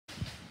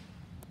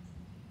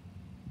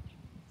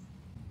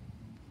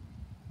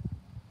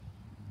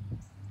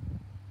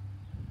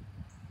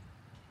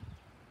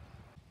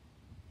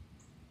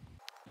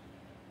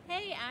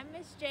Hey, I'm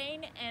Miss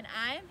Jane, and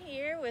I'm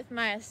here with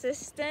my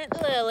assistant,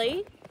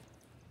 Lillie.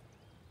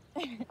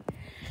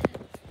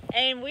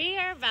 And we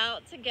are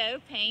about to go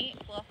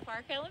paint Bluff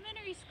Park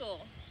Elementary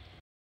School.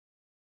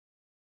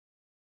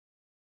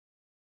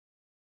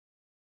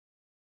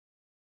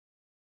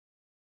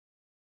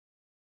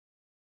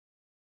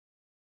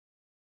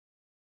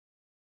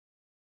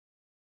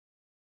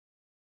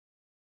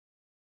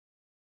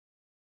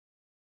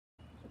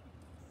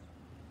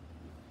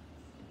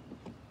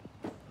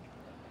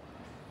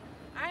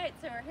 Alright,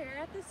 so we're here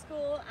at the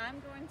school. I'm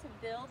going to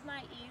build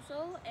my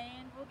easel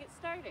and we'll get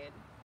started.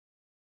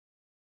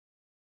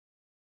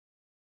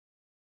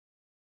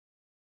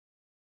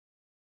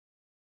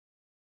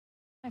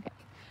 Okay,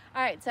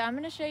 alright, so I'm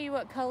going to show you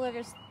what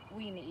colors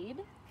we need.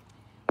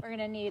 We're going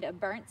to need a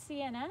burnt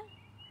sienna.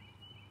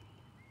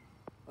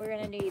 We're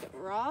going to need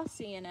raw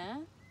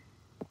sienna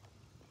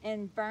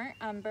and burnt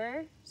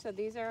umber. So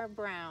these are our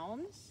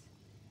browns.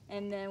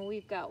 And then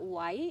we've got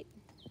white.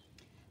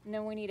 And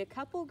then we need a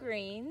couple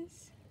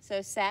greens.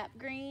 So sap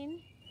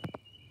green.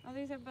 Oh,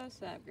 these are both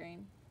sap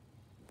green.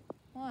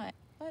 What?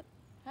 What?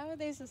 How are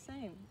these the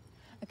same?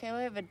 Okay,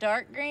 we have a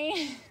dark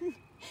green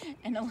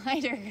and a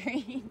lighter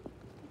green.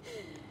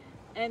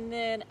 And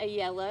then a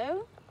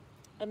yellow.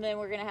 And then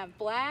we're gonna have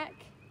black.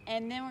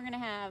 And then we're gonna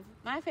have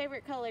my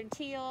favorite color,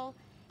 teal,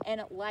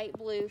 and light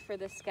blue for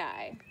the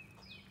sky.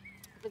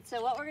 But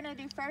so what we're gonna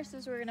do first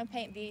is we're gonna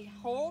paint the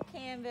whole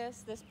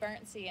canvas this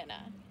burnt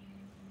sienna.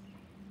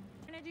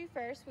 We're gonna do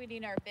first, we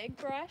need our big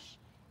brush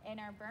and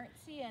our burnt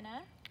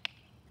sienna.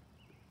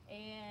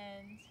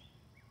 And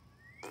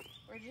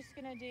we're just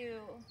gonna do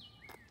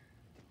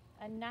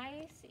a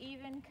nice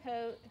even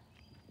coat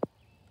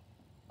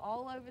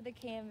all over the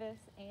canvas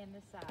and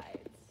the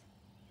sides.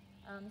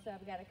 So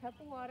I've got a cup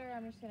of water.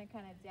 I'm just gonna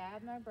kind of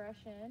dab my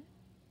brush in.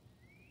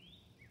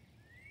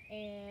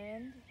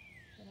 And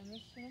then I'm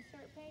just gonna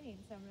start painting.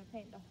 So I'm gonna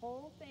paint the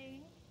whole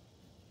thing.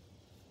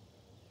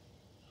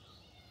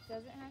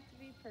 Doesn't have to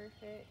be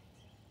perfect.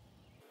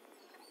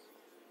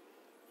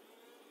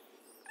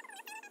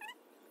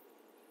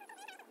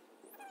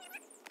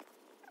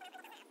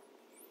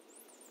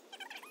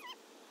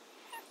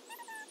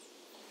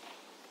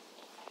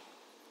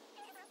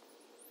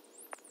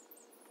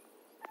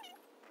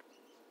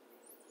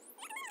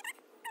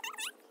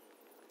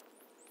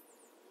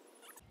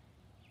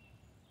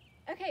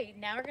 Okay,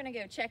 now we're gonna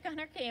go check on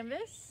our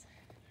canvas.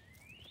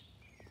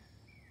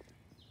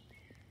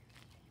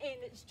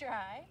 And it's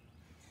dry.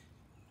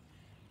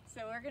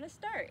 So we're gonna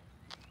start.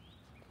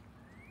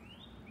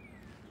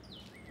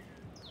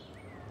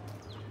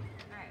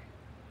 Alright.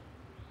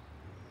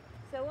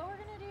 So what we're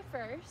gonna do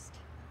first,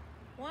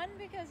 one,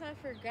 because I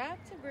forgot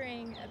to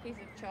bring a piece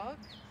of chalk,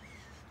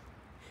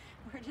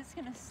 we're just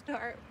gonna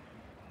start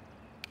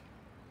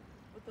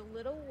with a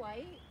little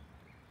white.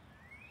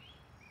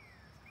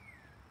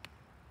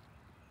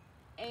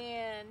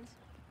 And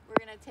we're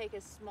gonna take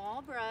a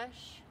small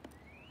brush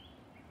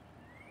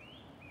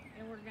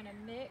and we're gonna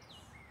mix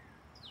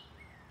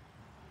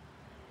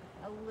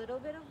a little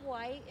bit of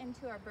white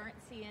into our burnt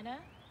sienna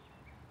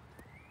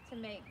to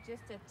make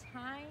just a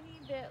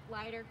tiny bit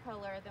lighter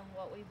color than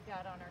what we've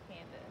got on our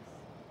canvas,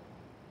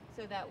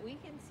 so that we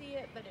can see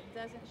it but it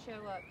doesn't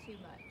show up too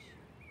much.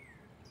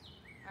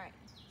 All right,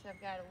 so I've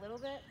got a little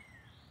bit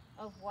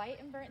of white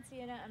and burnt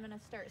sienna. I'm gonna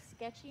start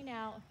sketching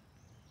out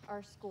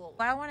our school.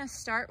 What I want to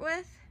start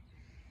with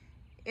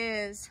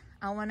is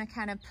I want to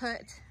kind of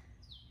put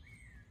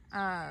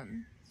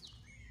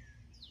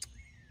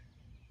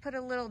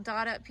a little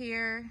dot up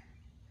here.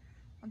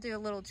 I'll do a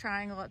little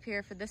triangle up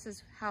here for this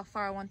is how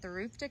far I want the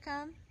roof to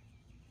come.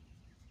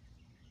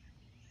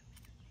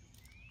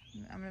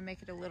 I'm gonna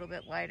make it a little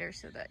bit lighter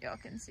so that y'all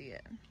can see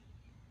it.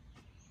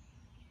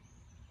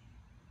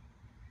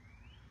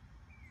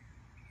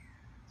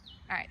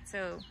 All right,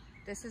 so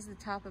this is the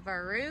top of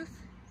our roof.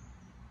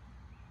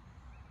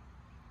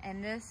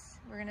 And this,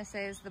 we're gonna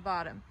say, is the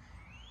bottom.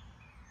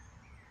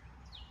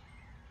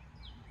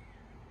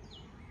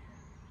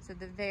 So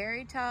the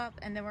very top,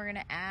 and then we're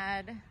gonna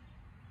add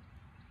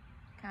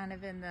kind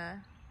of in the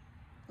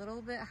little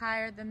bit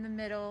higher than the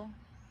middle.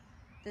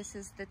 This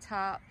is the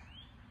top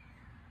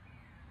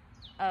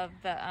of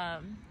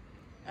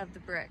the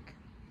brick.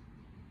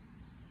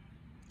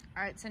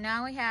 All right, so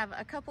now we have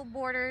a couple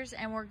borders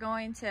and we're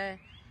going to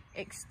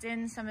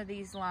extend some of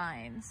these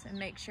lines and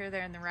make sure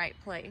they're in the right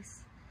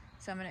place.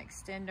 So I'm gonna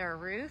extend our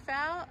roof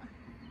out.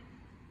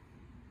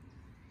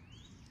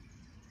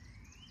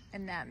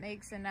 And that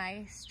makes a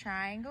nice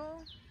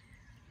triangle.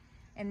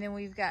 And then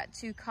we've got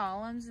two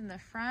columns in the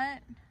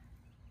front.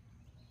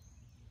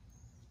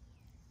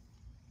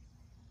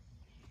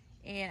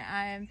 And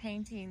I am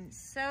painting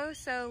so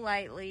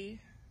lightly.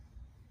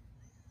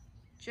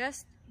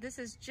 This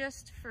is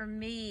just for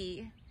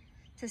me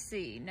to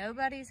see.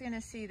 Nobody's gonna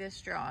see this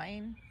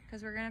drawing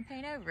because we're gonna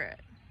paint over it.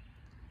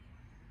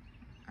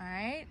 All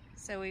right,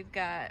 so we've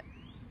got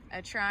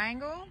a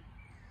triangle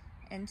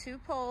and two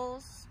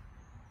poles.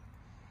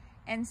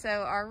 And so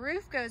our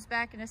roof goes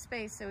back into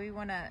space, so we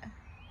wanna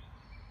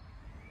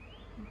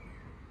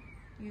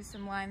use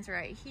some lines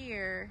right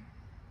here,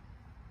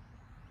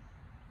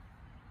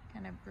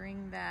 kind of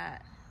bring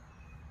that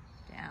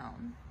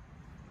down.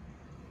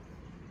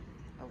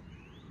 Oh,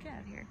 get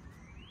out of here.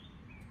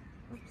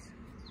 Oops.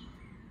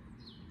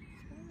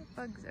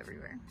 Bugs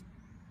everywhere.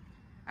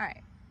 All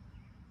right.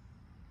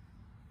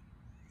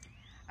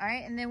 All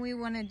right, and then we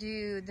want to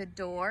do the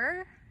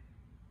door,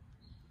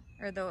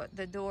 or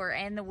the door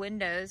and the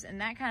windows, and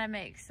that kind of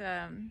makes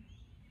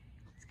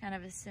it's kind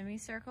of a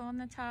semicircle on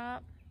the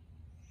top.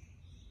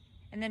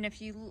 And then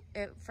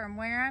from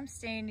where I'm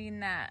standing,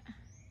 that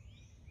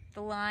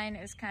the line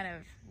is kind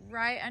of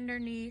right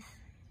underneath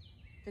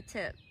the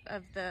tip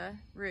of the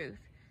roof.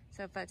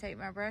 So if I take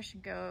my brush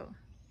and go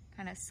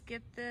kind of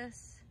skip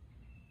this,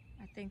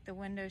 I think the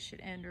window should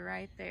end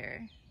right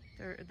there,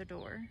 the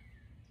door.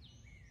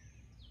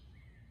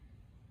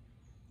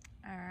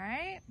 All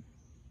right.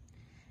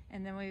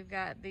 And then we've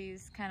got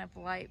these kind of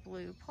light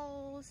blue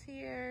poles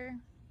here.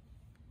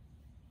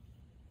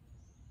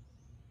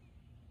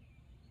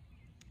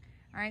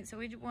 All right, so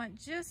we want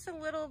just a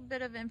little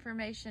bit of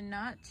information,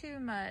 not too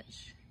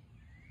much.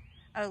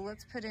 Oh,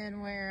 let's put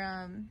in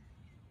where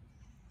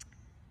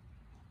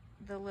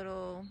the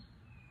little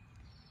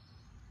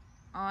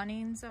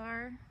awnings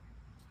are.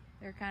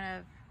 They're kind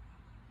of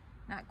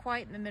not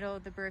quite in the middle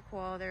of the brick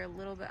wall, they're a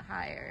little bit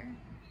higher.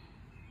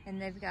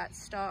 And they've got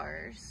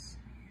stars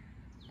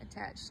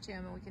attached to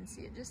them, and we can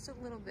see it just a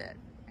little bit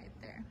right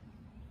there.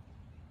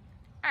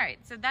 All right,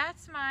 so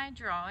that's my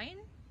drawing.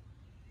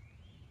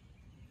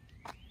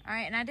 All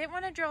right, and I didn't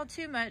want to draw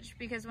too much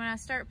because when I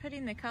start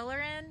putting the color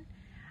in,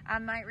 I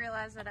might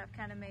realize that I've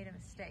kind of made a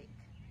mistake.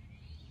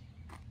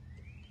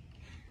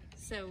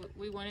 So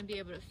we want to be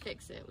able to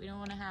fix it. We don't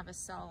want to have a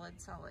solid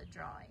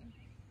drawing.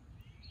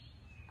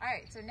 All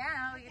right, so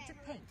now we get to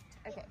paint.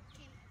 Okay.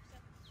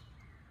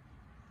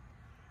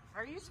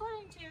 Are you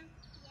sweating too?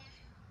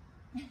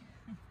 Yeah.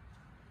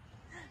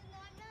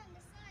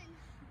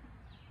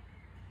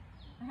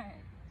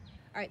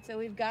 All right, so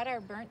we've got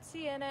our burnt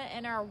sienna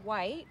and our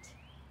white.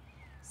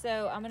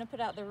 So I'm gonna put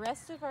out the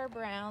rest of our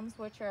browns,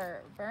 which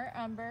are burnt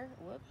umber.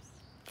 Whoops,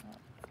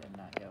 that did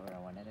not go where I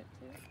wanted it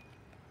to.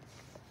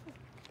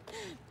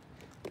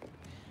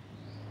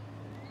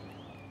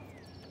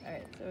 All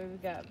right, so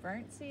we've got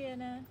burnt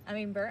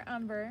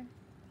umber.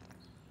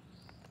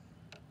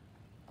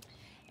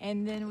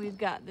 And then we've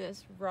got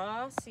this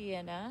raw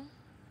sienna,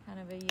 kind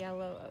of a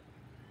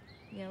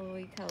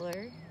yellowy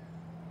color.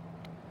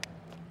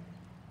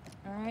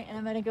 All right, and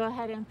I'm gonna go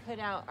ahead and put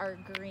out our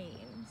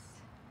greens,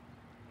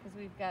 because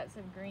we've got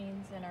some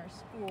greens in our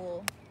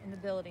school in the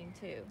building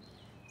too.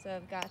 So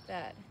I've got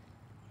that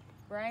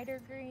brighter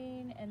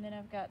green, and then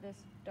I've got this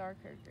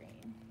darker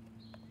green.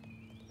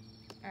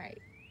 All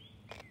right,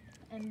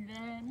 and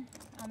then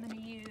I'm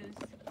gonna use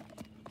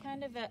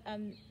kind of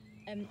an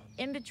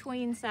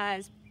in-between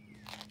size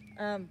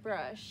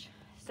brush.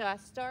 So I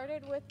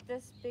started with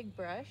this big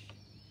brush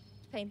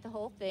to paint the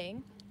whole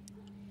thing,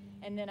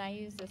 and then I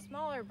used a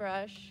smaller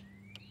brush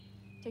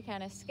to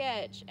kind of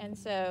sketch, and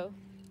so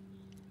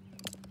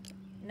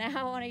now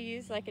I want to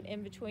use like an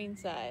in-between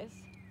size.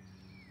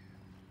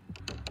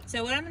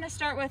 So what I'm going to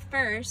start with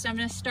first, I'm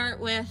going to start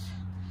with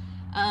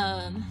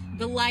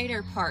the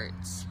lighter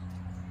parts,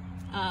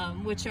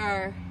 which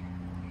are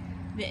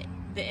the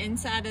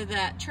inside of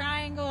that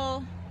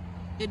triangle,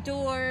 the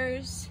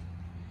doors,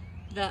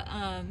 the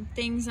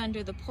things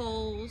under the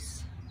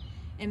poles,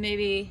 and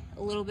maybe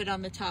a little bit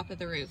on the top of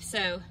the roof.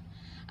 So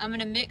I'm going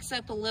to mix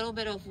up a little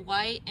bit of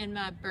white and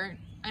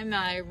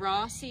my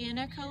raw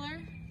sienna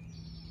color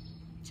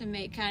to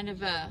make kind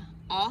of a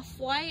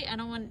off-white. I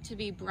don't want it to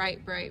be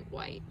bright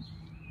white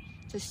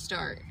to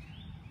start.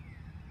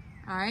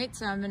 All right,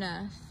 so I'm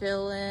gonna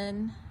fill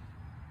in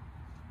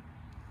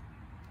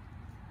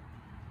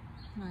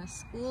my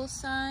school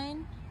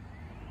sign.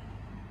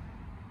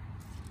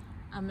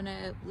 I'm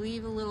gonna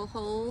leave a little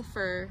hole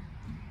for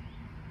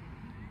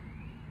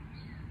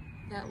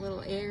that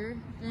little air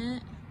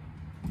vent.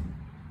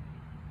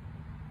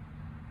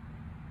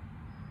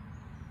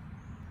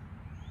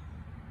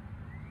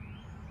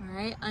 All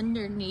right,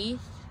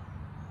 underneath,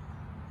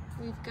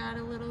 we've got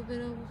a little bit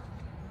of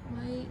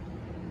white.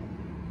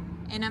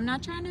 And I'm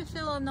not trying to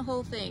fill in the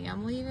whole thing.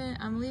 I'm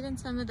leaving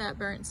some of that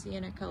burnt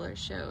sienna color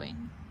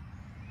showing.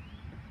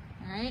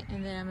 All right,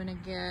 and then I'm gonna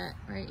get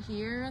right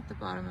here at the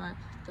bottom of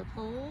the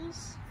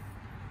poles,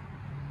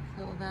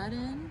 fill that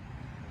in.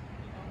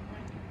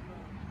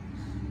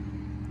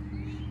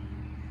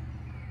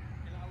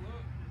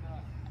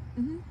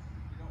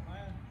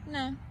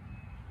 No.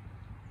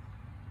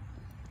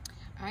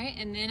 All right,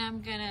 and then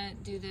I'm gonna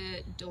do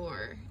the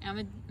door. I'm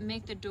gonna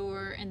make the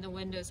door and the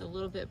windows a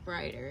little bit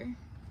brighter.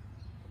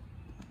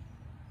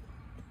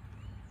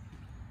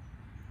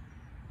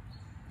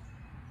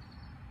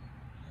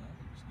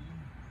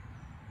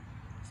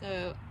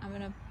 So I'm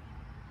gonna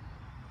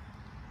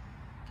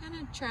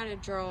kind of try to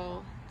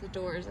draw the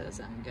doors as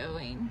I'm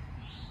going.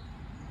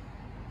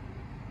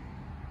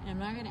 And I'm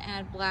not gonna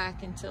add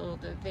black until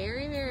the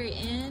very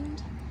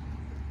end,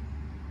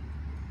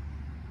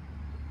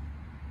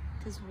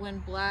 because when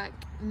black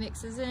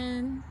mixes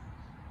in,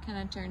 kind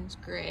of turns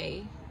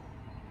gray.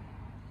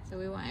 So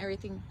we want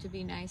everything to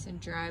be nice and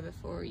dry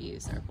before we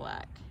use our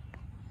black.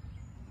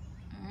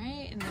 All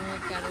right, and then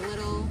we've got a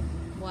little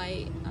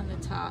white on the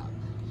top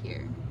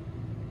here.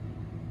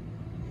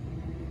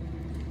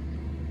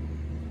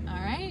 All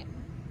right.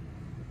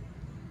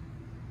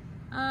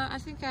 I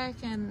think I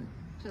can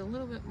put a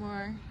little bit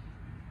more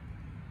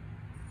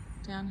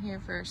down here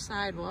for our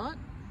sidewalk.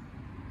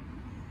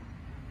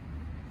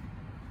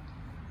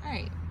 All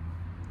right,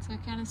 so I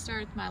kind of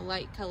start with my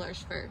light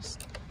colors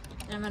first.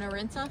 And I'm gonna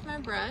rinse off my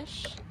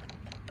brush.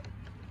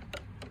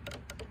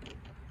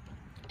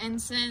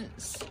 And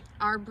since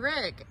our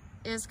brick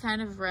is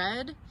kind of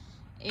red,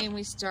 and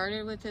we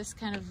started with this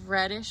kind of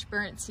reddish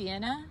burnt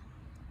sienna,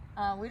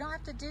 we don't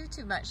have to do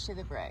too much to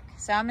the brick.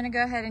 So I'm gonna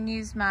go ahead and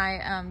use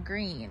my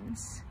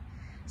greens.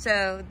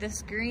 So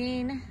this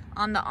green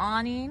on the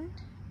awning,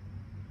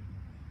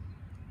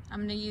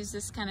 I'm gonna use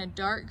this kind of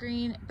dark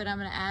green, but I'm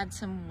gonna add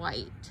some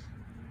white.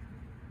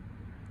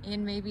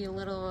 And maybe a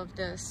little of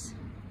this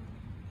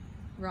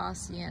raw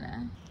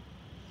sienna.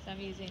 So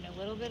I'm using a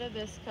little bit of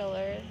this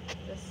color,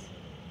 this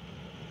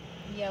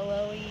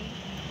yellowy,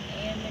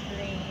 and the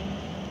green,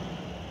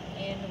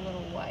 and a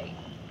little white.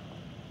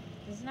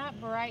 It's not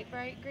bright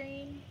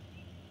green.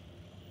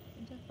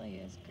 It definitely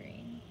is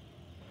green.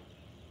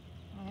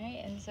 All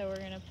right, and so we're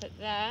gonna put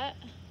that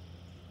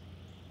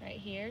right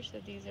here. So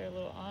these are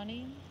little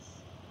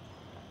awnings.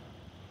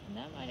 And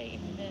that might have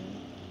even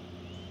been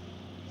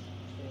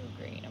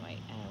too green. I might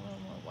add a little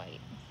more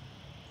white.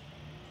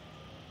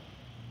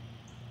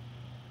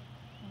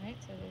 All right,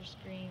 so there's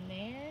green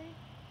there.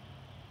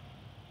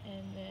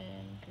 And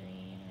then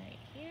green right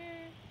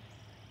here.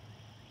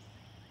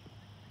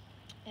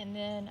 And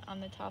then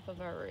on the top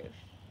of our roof.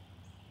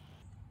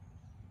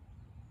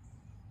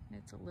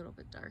 It's a little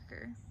bit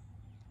darker.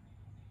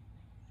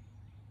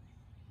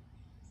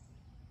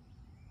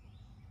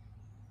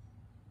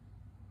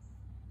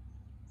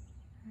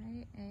 All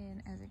right,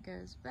 and as it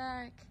goes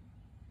back,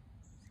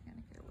 it's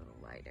gonna get a little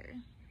lighter.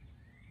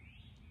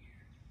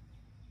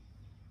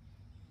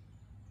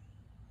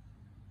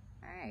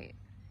 All right,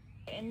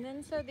 and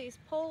then so these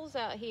poles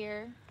out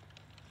here,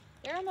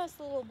 they're almost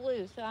a little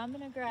blue, so I'm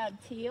gonna grab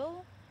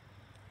teal.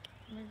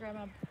 I'm gonna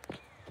grab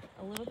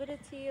a little bit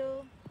of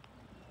teal,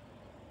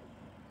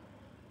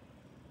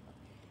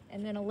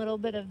 and then a little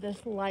bit of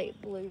this light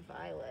blue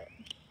violet.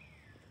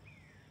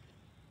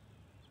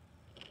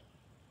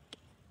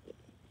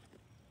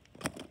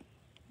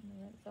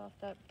 Rinse off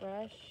that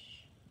brush,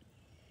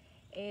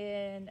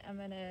 and I'm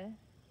gonna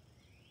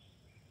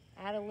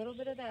add a little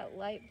bit of that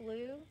light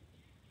blue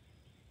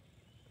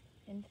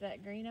into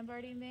that green I've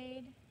already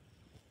made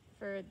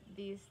for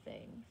these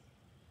things.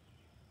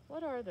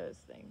 What are those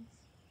things?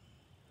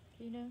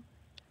 Do you know?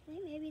 I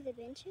think maybe the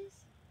benches.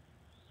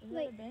 Is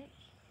that a bench?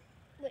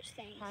 Which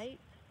things? Pipe?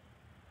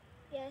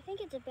 Yeah, I think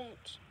it's a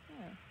bench.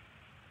 Oh.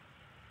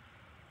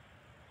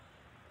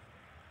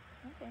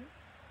 Okay.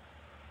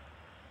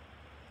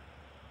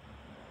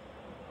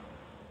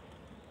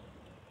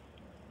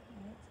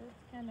 Alright, so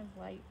it's kind of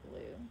light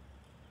blue.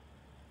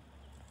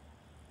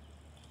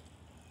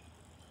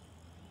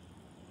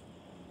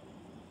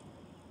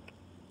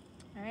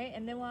 Alright,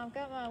 and then while I've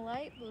got my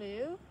light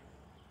blue,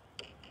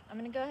 I'm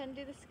going to go ahead and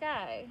do the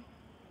sky.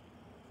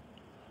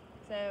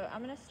 So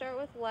I'm going to start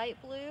with light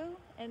blue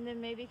and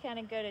then maybe kind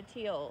of go to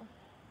teal.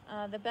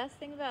 The best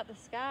thing about the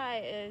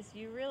sky is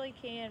you really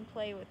can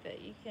play with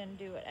it. You can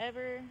do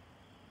whatever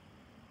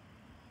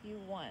you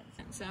want.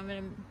 So I'm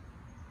going to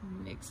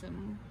mix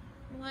some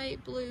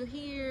light blue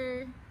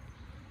here.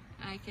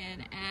 I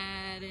can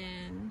add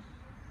in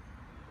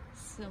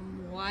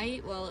some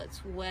white while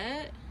it's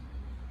wet.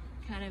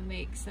 Kind of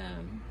make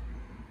some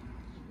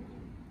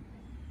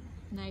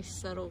nice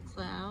subtle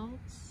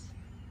clouds.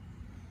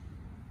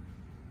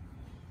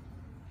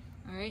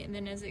 All right, and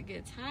then as it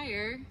gets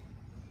higher,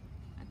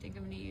 I think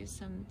I'm gonna use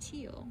some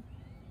teal.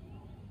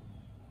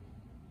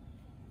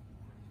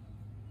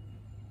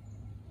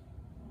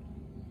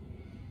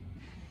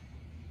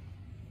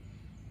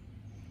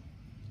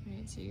 All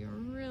right, so you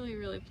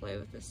really play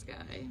with the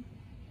sky.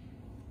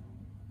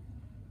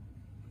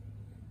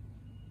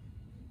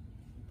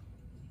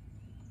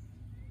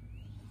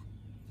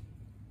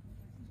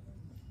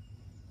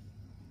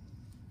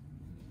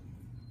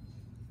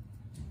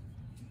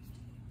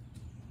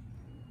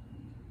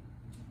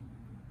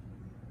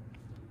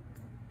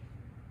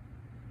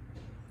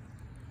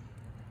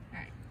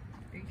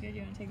 Good,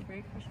 you want to take a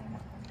break for some?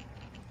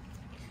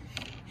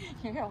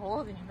 You're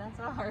holding, that's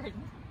hard.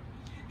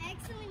 I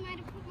actually might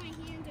have put my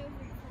hand over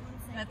it for 1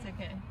 second. That's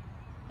okay.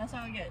 That's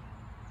how we get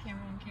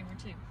camera 1, camera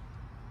 2.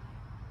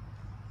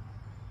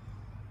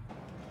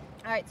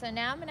 Alright, so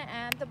now I'm going to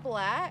add the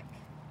black.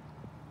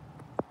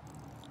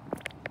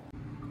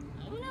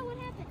 Oh no, what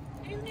happened?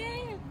 Oh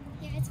no!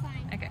 Yeah, it's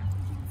fine. Okay.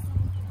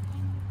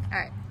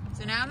 Alright,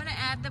 so now I'm going to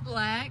add the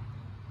black.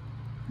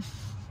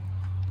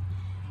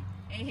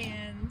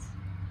 And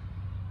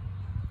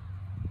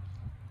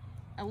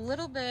a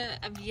little bit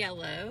of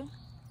yellow.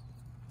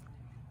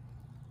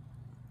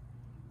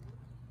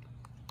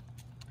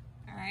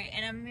 All right,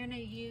 and I'm gonna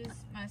use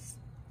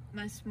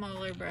my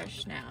smaller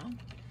brush now.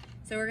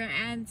 So we're gonna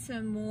add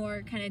some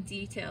more kind of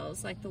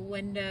details like the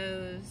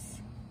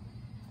windows,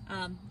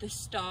 the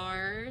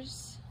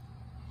stars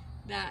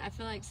that I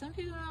feel like some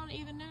people don't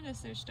even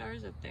notice there's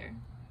stars up there.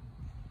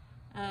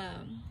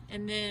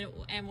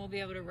 And we'll be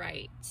able to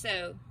write.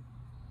 So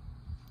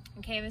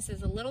the canvas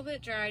is a little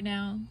bit dry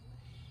now,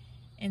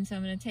 and so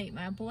I'm gonna take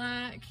my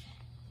black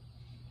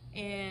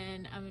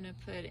and I'm gonna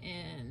put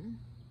in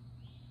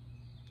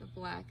the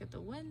black at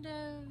the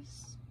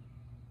windows.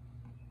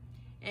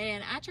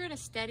 And I try to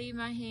steady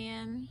my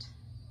hand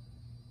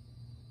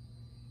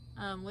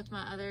with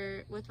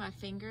my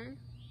finger.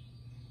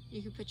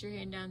 You can put your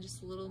hand down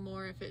just a little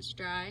more if it's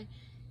dry.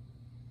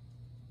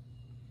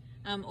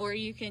 Or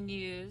you can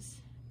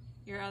use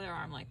your other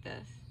arm like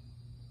this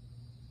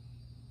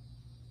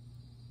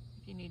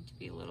if you need to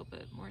be a little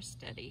bit more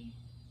steady.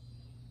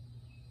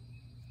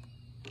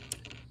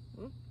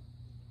 Whoop.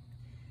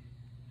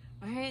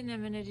 All right, and then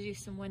I'm gonna do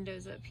some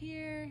windows up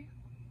here.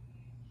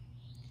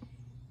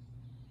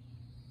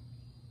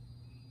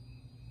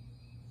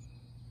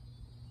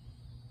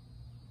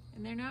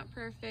 And they're not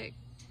perfect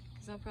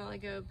because I'll probably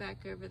go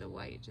back over the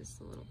white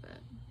just a little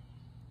bit.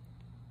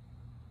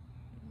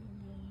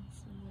 And then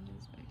some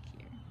windows back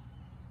here.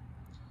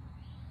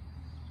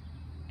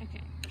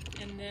 Okay,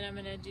 and then I'm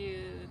gonna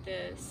do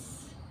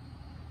this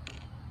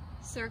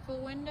circle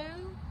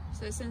window.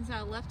 So since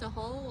I left a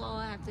hole, all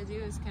I have to do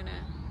is kind of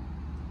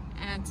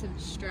add some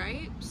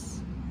stripes.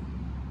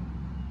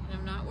 And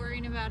I'm not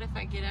worrying about if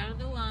I get out of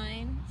the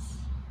lines.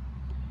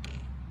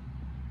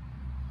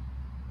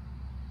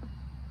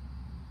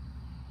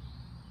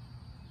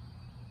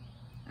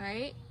 All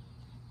right,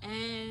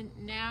 and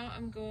now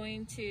I'm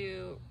going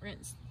to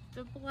rinse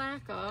the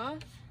black off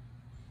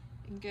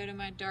and go to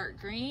my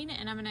dark green,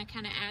 and I'm gonna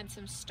kind of add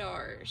some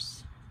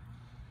stars.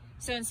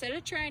 So instead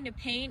of trying to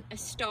paint a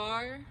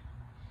star,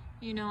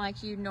 you know,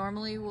 like you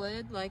normally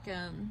would, like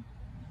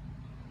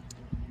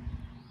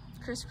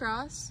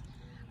crisscross,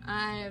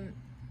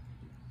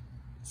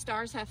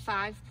 stars have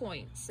 5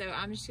 points, so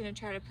I'm just gonna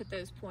try to put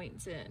those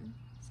points in.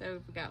 So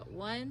we've got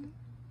 1,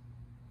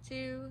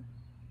 2,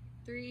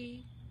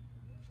 3,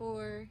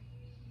 4,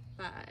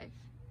 5.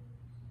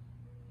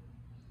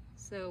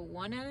 So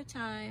one at a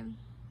time,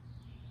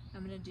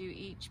 I'm gonna do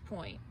each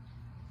point.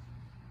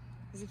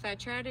 Because if I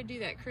try to do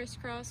that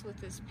crisscross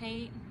with this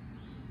paint,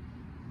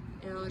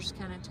 it'll just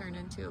kind of turn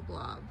into a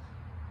blob.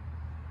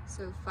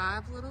 So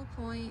 5 little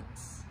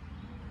points.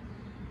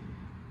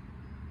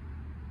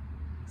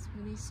 As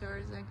many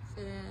stars as I can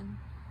fit in.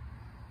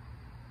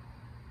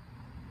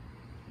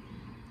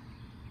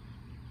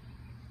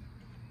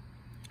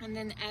 And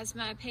then as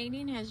my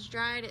painting has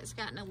dried, it's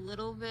gotten a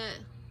little bit,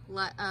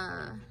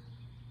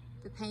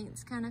 the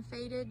paint's kind of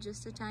faded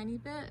just a tiny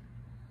bit.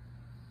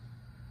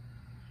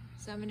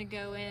 So I'm gonna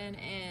go in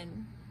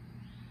and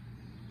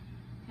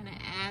kind of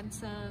add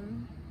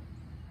some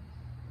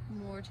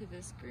more to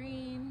this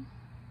green,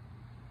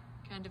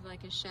 kind of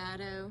like a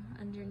shadow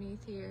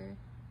underneath here.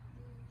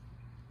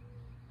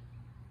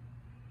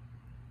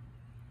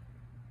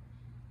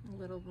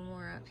 A little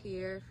more up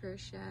here for a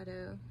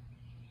shadow.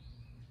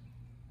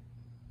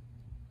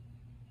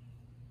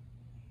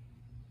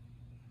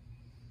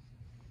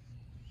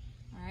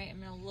 All right,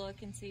 I'm gonna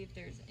look and see if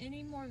there's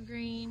any more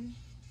green.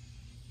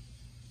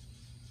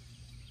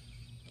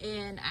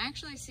 And I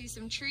actually see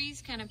some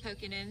trees kind of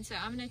poking in, so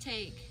I'm gonna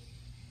take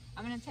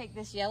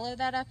this yellow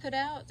that I put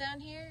out down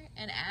here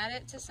and add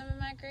it to some of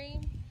my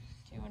green.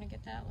 Do you want to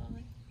get that,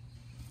 Lily?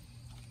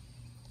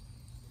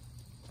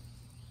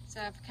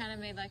 So I've kind of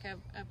made like a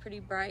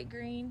pretty bright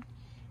green,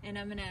 and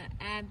I'm gonna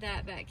add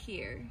that back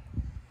here.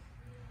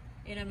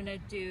 And I'm gonna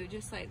do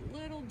just like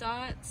little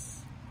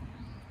dots,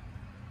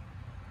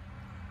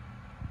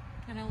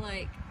 kind of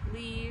like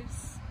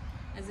leaves,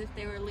 as if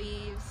they were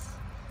leaves.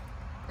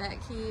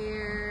 Back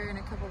here, and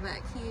a couple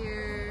back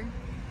here.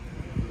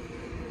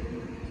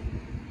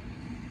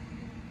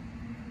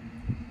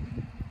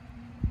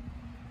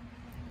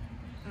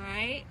 All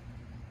right,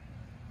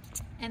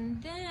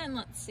 and then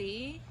let's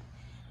see.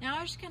 Now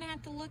I'm just gonna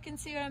have to look and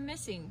see what I'm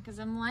missing, because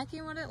I'm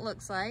liking what it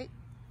looks like.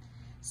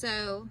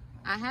 So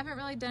I haven't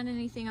really done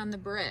anything on the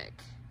brick,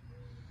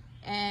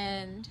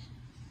 and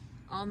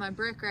on my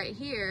brick right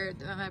here,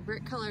 my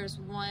brick color is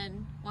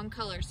one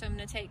color. So I'm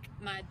gonna take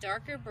my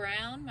darker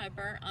brown, my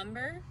burnt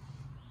umber,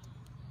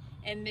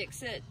 and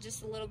mix it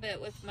just a little bit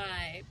with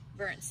my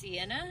burnt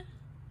sienna.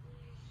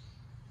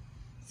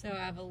 So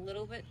I have a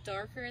little bit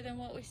darker than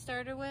what we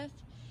started with.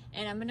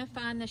 And I'm gonna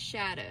find the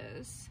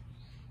shadows.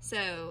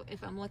 So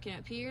if I'm looking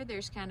up here,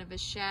 there's kind of a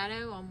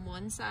shadow on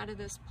one side of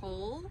this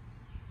pole.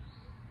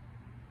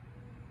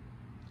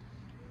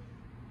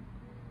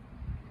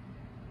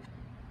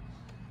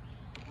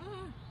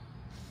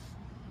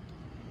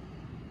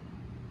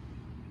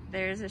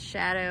 There's a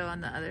shadow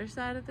on the other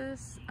side of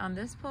this, on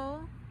this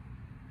pole.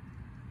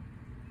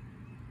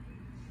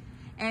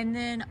 And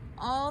then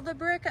all the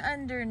brick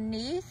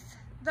underneath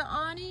the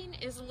awning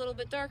is a little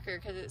bit darker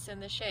because it's in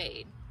the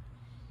shade.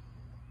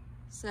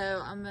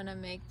 So I'm gonna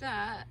make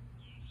that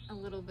a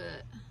little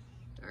bit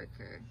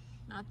darker,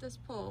 not this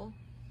pole.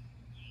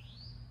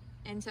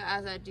 And so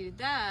as I do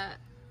that,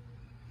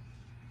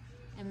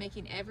 and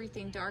making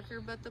everything darker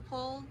but the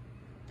pole,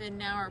 then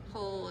now our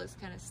pole is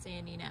kind of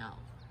standing out.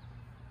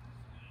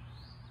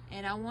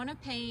 And I want to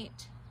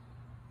paint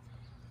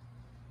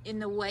in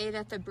the way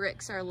that the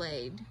bricks are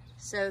laid.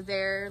 So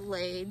they're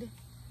laid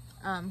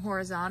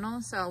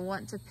horizontal, so I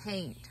want to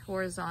paint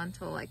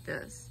horizontal like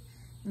this.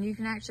 And you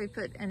can actually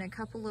put in a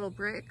couple little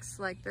bricks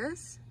like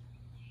this.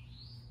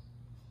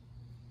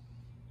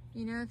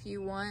 You know, if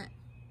you want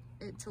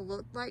it to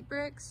look like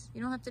bricks,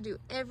 you don't have to do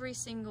every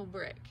single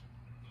brick.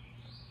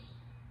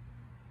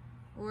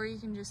 Or you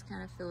can just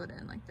kind of fill it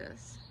in like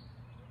this.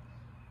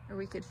 Or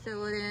we could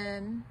fill it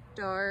in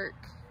dark,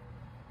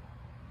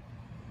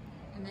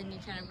 and then you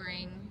kind of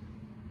bring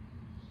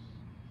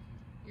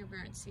your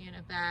burnt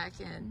sienna back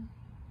and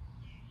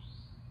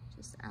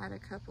just add a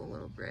couple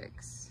little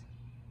bricks.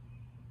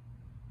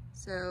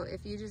 So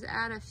if you just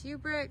add a few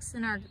bricks,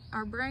 then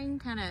our brain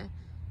kind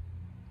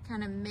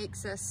of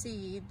makes us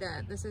see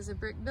that this is a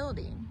brick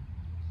building,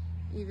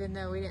 even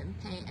though we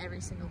didn't paint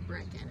every single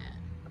brick in it.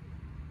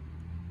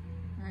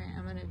 All right,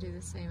 I'm gonna do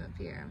the same up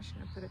here. I'm just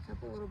gonna put a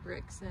couple little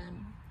bricks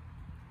in.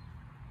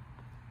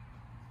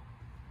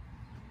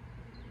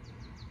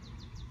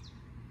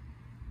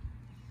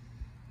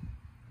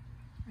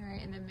 All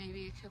right, and then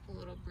maybe a couple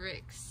little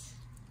bricks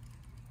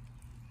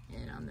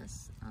in on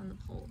the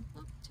pole.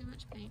 Oh, too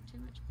much paint, too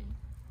much paint.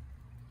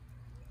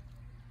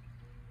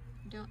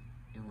 Don't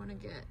want to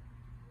get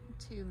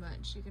too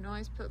much. You can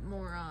always put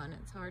more on.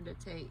 It's hard to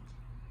take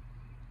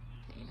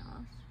paint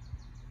off.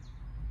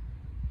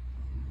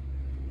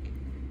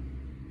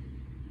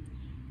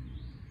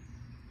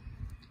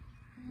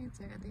 All right,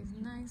 so I got these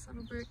nice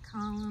little brick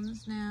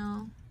columns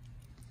now.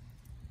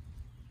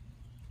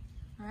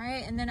 All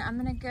right, and then I'm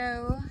gonna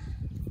go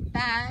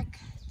back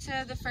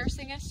to the first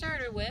thing I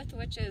started with,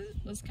 which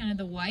was kind of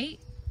the white.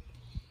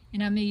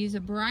 And I'm gonna use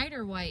a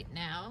brighter white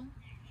now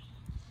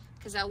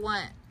because I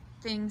want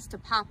things to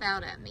pop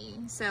out at me.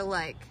 So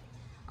like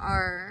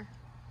the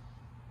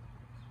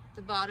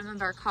bottom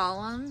of our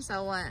columns, I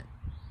want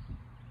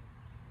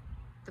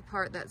the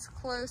part that's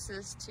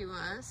closest to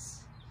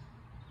us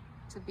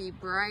to be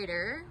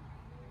brighter.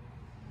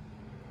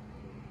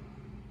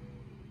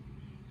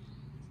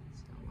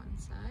 So one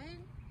side.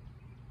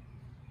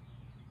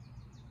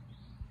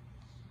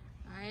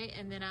 All right,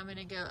 and then I'm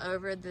gonna go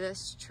over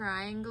this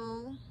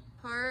triangle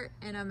part,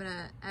 and I'm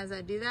gonna, as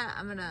I do that,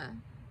 I'm gonna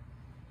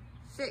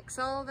fix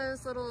all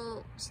those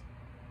little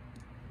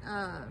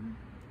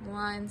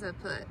lines I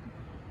put.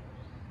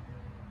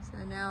 So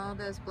now all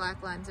those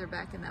black lines are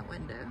back in that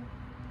window.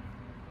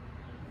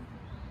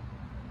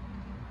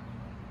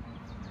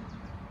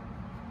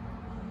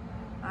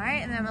 All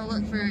right, and then I'm gonna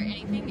look for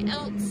anything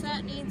else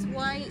that needs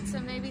white. So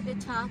maybe the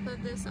top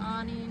of this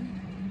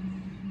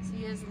awning,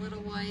 see, has a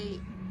little white.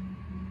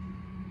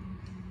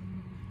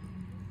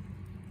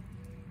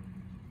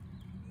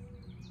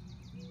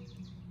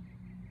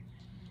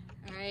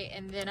 All right,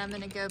 and then I'm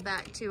gonna go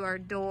back to our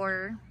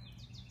door,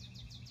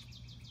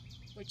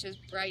 which is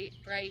bright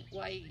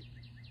white,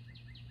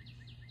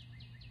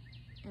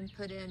 and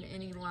put in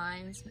any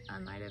lines I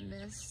might have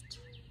missed.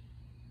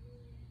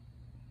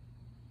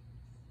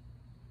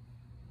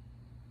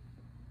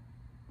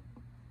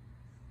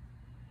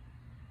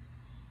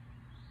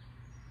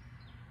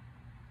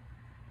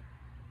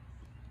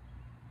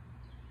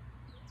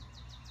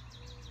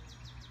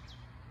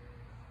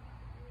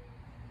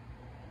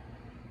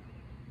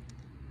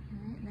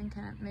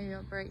 Kind of, maybe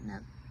I'll brighten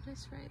up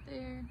just right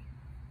there.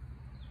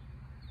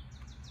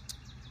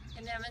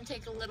 And then I'm gonna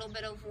take a little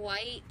bit of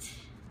white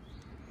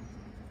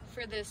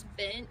for this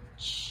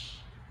bench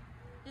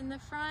in the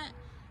front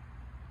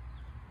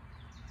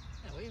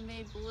that we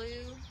made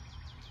blue,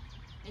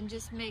 and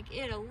just make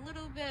it a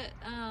little bit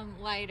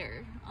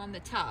lighter on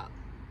the top.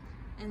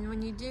 And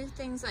when you do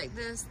things like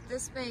this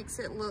makes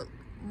it look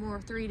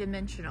more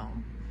three-dimensional.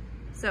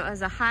 So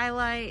as a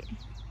highlight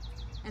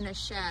and a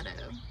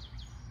shadow.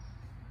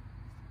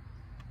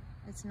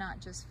 It's not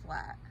just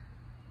flat.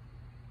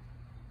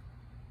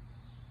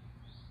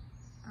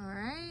 All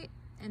right,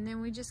 and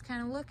then we just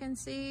kind of look and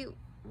see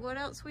what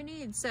else we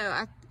need.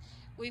 So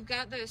we've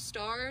got those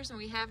stars and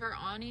we have our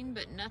awning,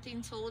 but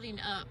nothing's holding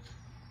up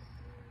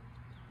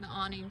the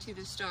awning to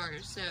the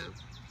stars. So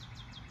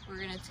we're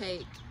gonna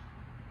take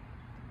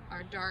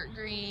our dark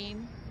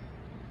green,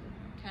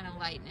 kind of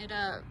lighten it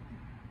up,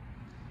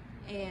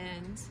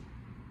 and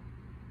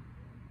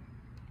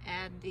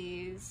add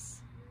these.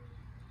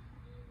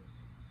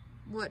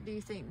 What do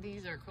you think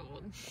these are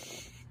called?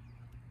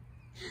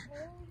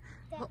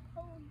 Hold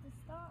the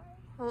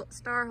stars.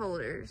 Star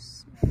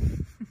holders.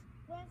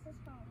 Where's this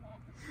phone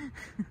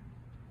at?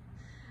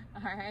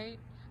 All right.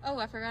 Oh,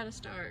 I forgot a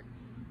star.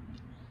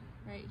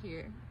 Right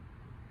here.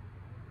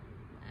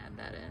 Add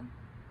that in.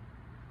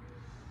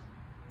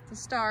 The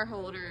star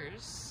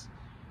holders.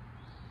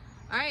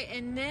 All right,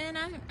 and then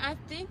I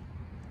think,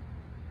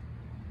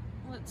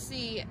 let's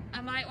see,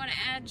 I might want to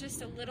add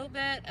just a little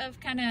bit of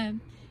kind of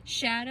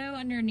shadow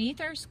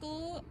underneath our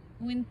school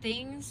when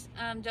things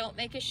don't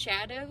make a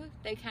shadow,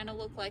 they kind of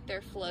look like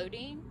they're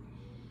floating.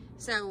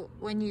 So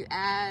when you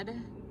add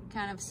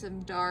kind of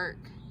some dark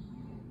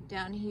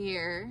down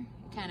here,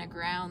 it kind of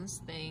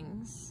grounds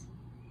things,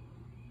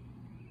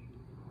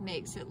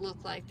 makes it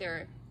look like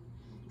they're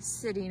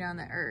sitting on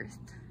the earth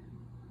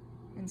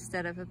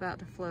instead of about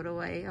to float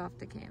away off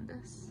the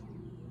canvas.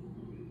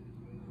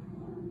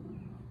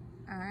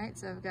 All right,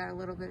 so I've got a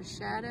little bit of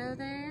shadow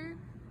there.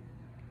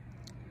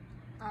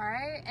 All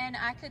right, and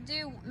I could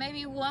do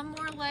maybe one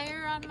more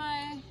layer on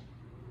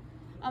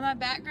my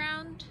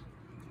background.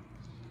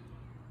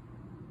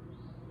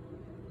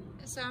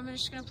 So I'm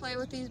just gonna play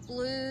with these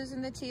blues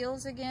and the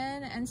teals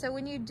again. And so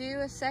when you do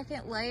a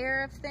second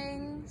layer of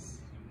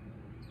things,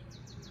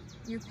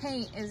 your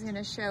paint is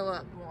gonna show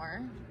up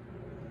more.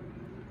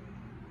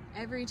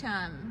 Every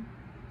time.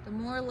 The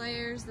more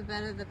layers, the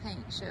better the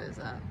paint shows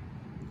up.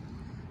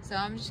 So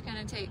I'm just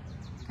gonna take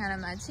kind of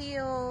my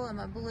teal and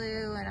my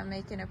blue, and I'm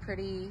making a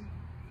pretty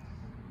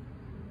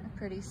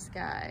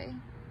sky.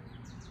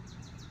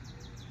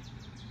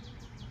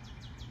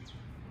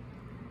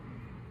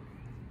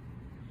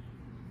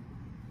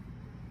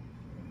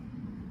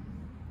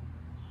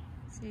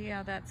 See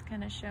how that's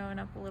kind of showing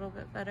up a little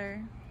bit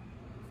better.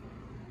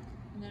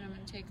 And then I'm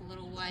gonna take a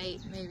little white,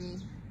 maybe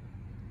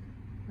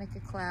make a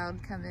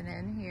cloud coming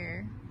in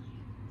here.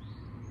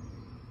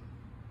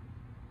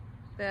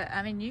 But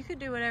I mean, you could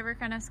do whatever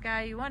kind of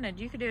sky you wanted.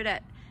 You could do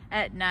it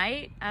at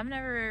night. I've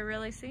never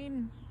really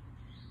seen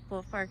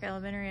Bluff Park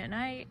Elementary at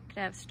night. It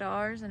could have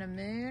stars and a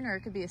moon, or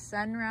it could be a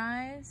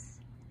sunrise.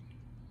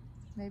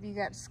 Maybe you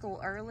got to school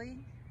early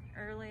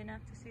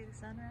enough to see the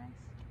sunrise.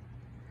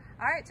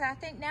 All right, so I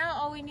think now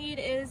all we need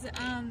is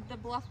the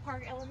Bluff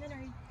Park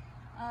Elementary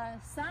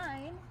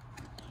sign.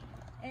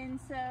 And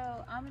so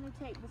I'm gonna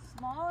take the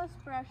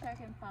smallest brush I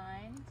can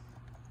find.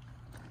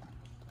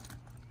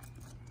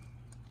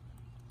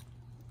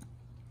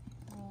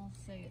 We'll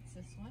say it's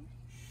this one.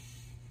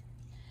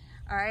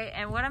 All right,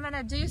 and what I'm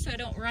gonna do so I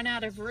don't run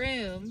out of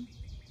room,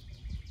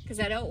 because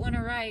I don't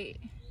wanna write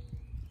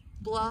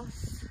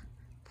Bluff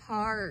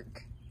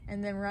Park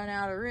and then run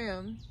out of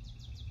room.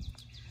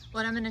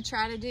 What I'm gonna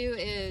try to do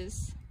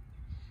is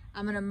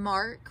I'm gonna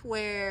mark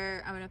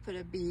where I'm gonna put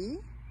a B.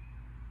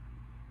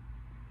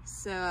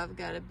 So I've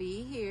got a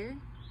B here,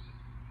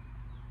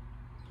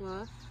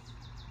 Bluff.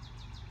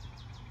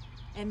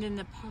 And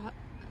then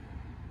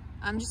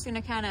I'm just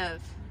gonna kind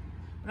of,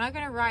 I'm not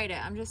gonna write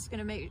it, I'm just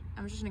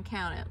gonna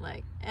count it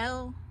like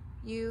L,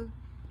 U,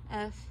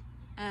 F,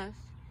 F,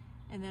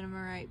 and then I'm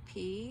gonna write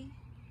P,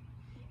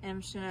 and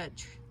I'm just gonna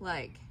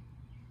like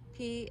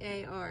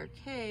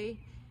P-A-R-K,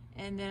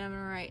 and then I'm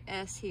gonna write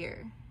S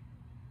here,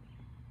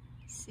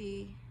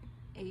 C-H-O-O-L.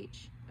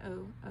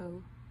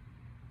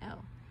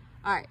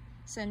 All right,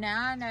 so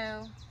now I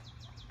know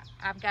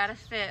I've gotta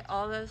fit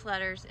all those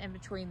letters in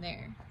between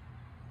there.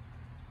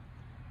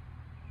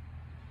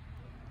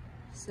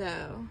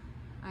 So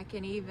I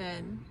can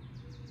even,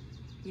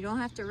 you don't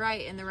have to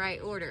write in the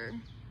right order.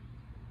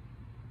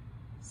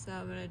 So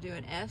I'm gonna do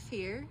an F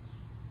here,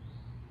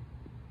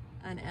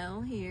 an L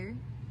here,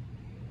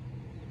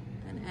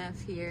 an F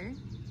here,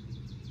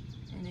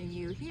 and a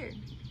U here.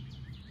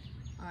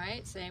 All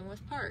right, same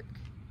with park.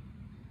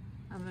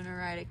 I'm gonna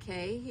write a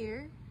K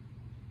here,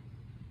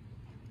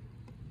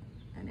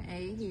 an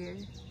A here,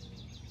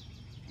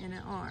 and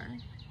an R.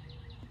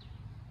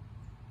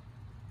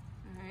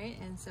 All right,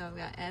 and so I've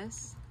got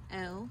S,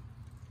 L,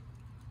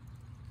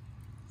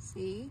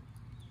 C,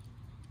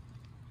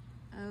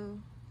 O,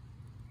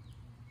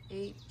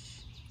 H.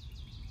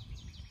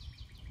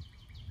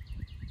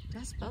 Did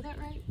I spell that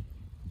right?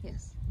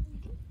 Yes.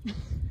 Okay.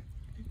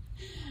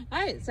 All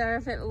right, so I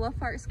fit Bluff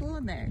Park School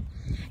in there.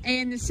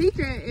 And the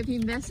secret, if you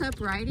mess up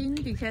writing,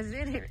 because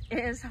it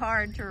is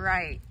hard to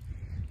write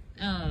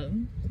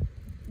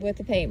with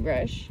a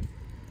paintbrush,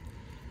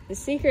 the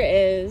secret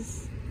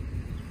is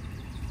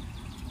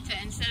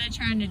to, instead of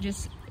trying to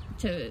just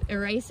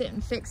erase it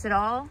and fix it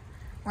all,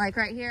 like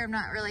right here, I'm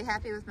not really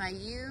happy with my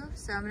U,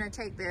 so I'm gonna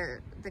take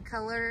the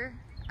color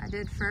I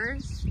did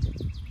first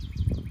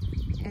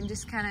and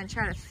just kind of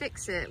try to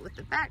fix it with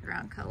the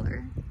background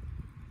color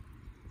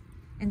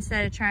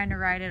instead of trying to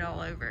write it all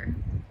over.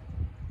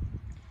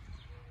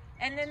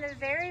 And then the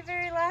very,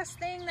 very last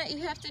thing that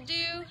you have to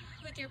do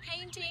with your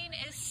painting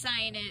is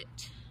sign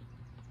it.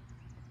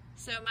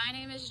 So my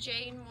name is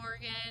Jayne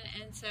Morgan,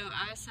 and so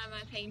I sign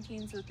my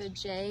paintings with a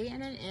J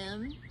and an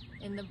M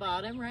in the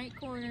bottom right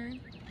corner,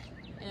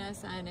 and I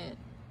sign it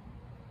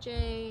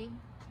J,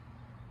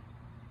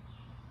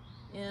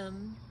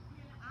 M.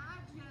 Can I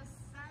just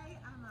say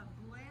I'm a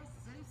blessed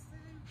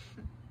Susu?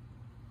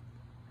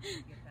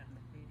 Get that in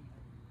the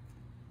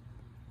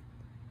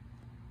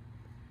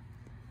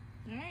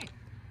video. All right,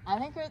 I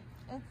think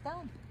it's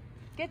done.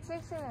 Get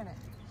Susu in it.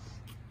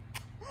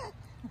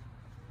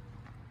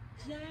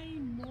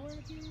 Jayne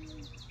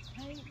Morgan,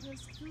 paint the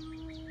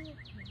school.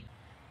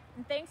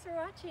 And thanks for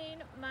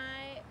watching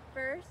my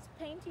first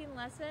painting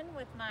lesson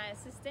with my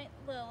assistant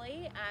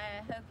Lily.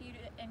 I hope you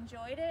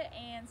enjoyed it,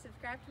 and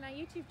subscribe to my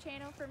YouTube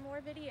channel for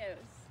more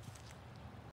videos.